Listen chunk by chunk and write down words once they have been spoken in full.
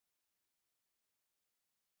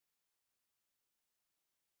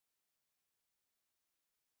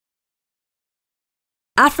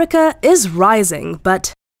Africa is rising,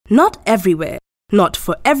 but not everywhere, not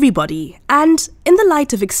for everybody, and in the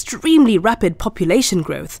light of extremely rapid population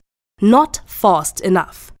growth, not fast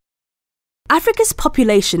enough. Africa's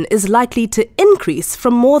population is likely to increase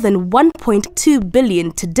from more than 1.2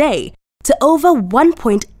 billion today to over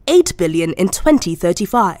 1.8 billion in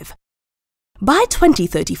 2035. By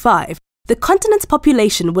 2035, the continent's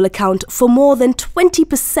population will account for more than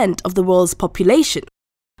 20% of the world's population,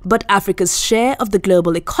 but Africa's share of the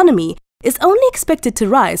global economy is only expected to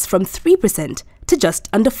rise from 3% to just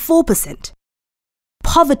under 4%.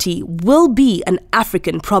 Poverty will be an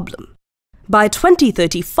African problem. By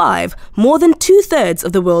 2035, more than 2/3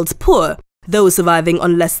 of the world's poor, those surviving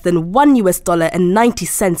on less than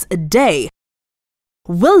 $1.90 a day,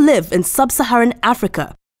 will live in sub-Saharan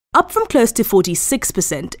Africa, up from close to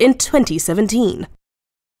 46% in 2017.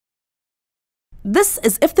 This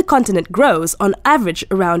is if the continent grows on average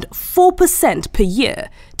around 4% per year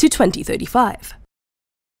to 2035.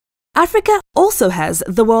 Africa also has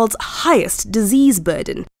the world's highest disease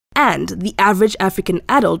burden, and the average African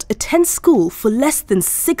adult attends school for less than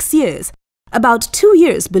 6 years, about 2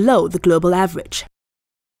 years below the global average.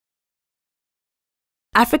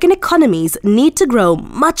 African economies need to grow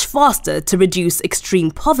much faster to reduce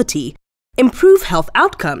extreme poverty, improve health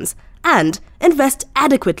outcomes, and invest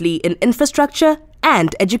adequately in infrastructure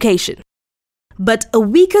and education. But a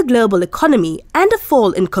weaker global economy and a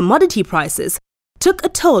fall in commodity prices took a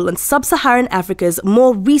toll on sub-Saharan Africa's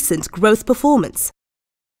more recent growth performance.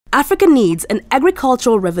 Africa needs an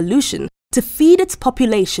agricultural revolution to feed its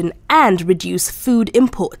population and reduce food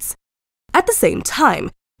imports. At the same time,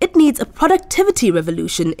 it needs a productivity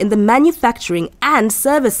revolution in the manufacturing and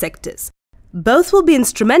service sectors. Both will be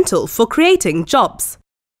instrumental for creating jobs.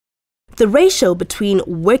 The ratio between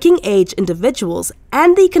working-age individuals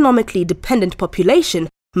and the economically dependent population,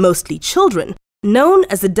 mostly children, known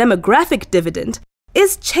as the demographic dividend,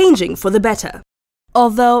 is changing for the better,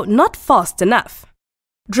 although not fast enough.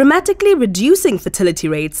 Dramatically reducing fertility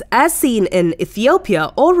rates, as seen in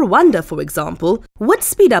Ethiopia or Rwanda, for example, would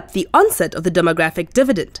speed up the onset of the demographic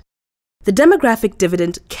dividend. The demographic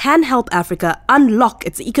dividend can help Africa unlock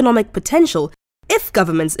its economic potential if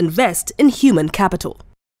governments invest in human capital.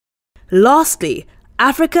 Lastly,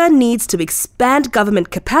 Africa needs to expand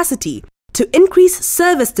government capacity to increase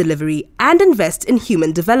service delivery and invest in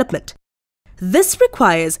human development. This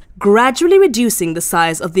requires gradually reducing the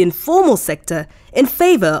size of the informal sector in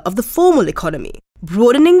favor of the formal economy,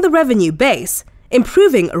 broadening the revenue base,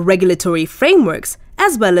 improving regulatory frameworks,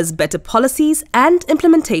 as well as better policies and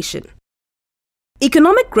implementation.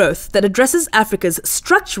 Economic growth that addresses Africa's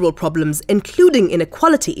structural problems, including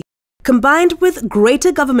inequality, combined with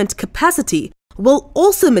greater government capacity, will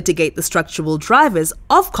also mitigate the structural drivers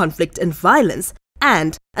of conflict and violence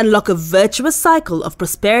and unlock a virtuous cycle of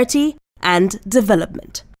prosperity and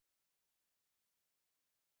development.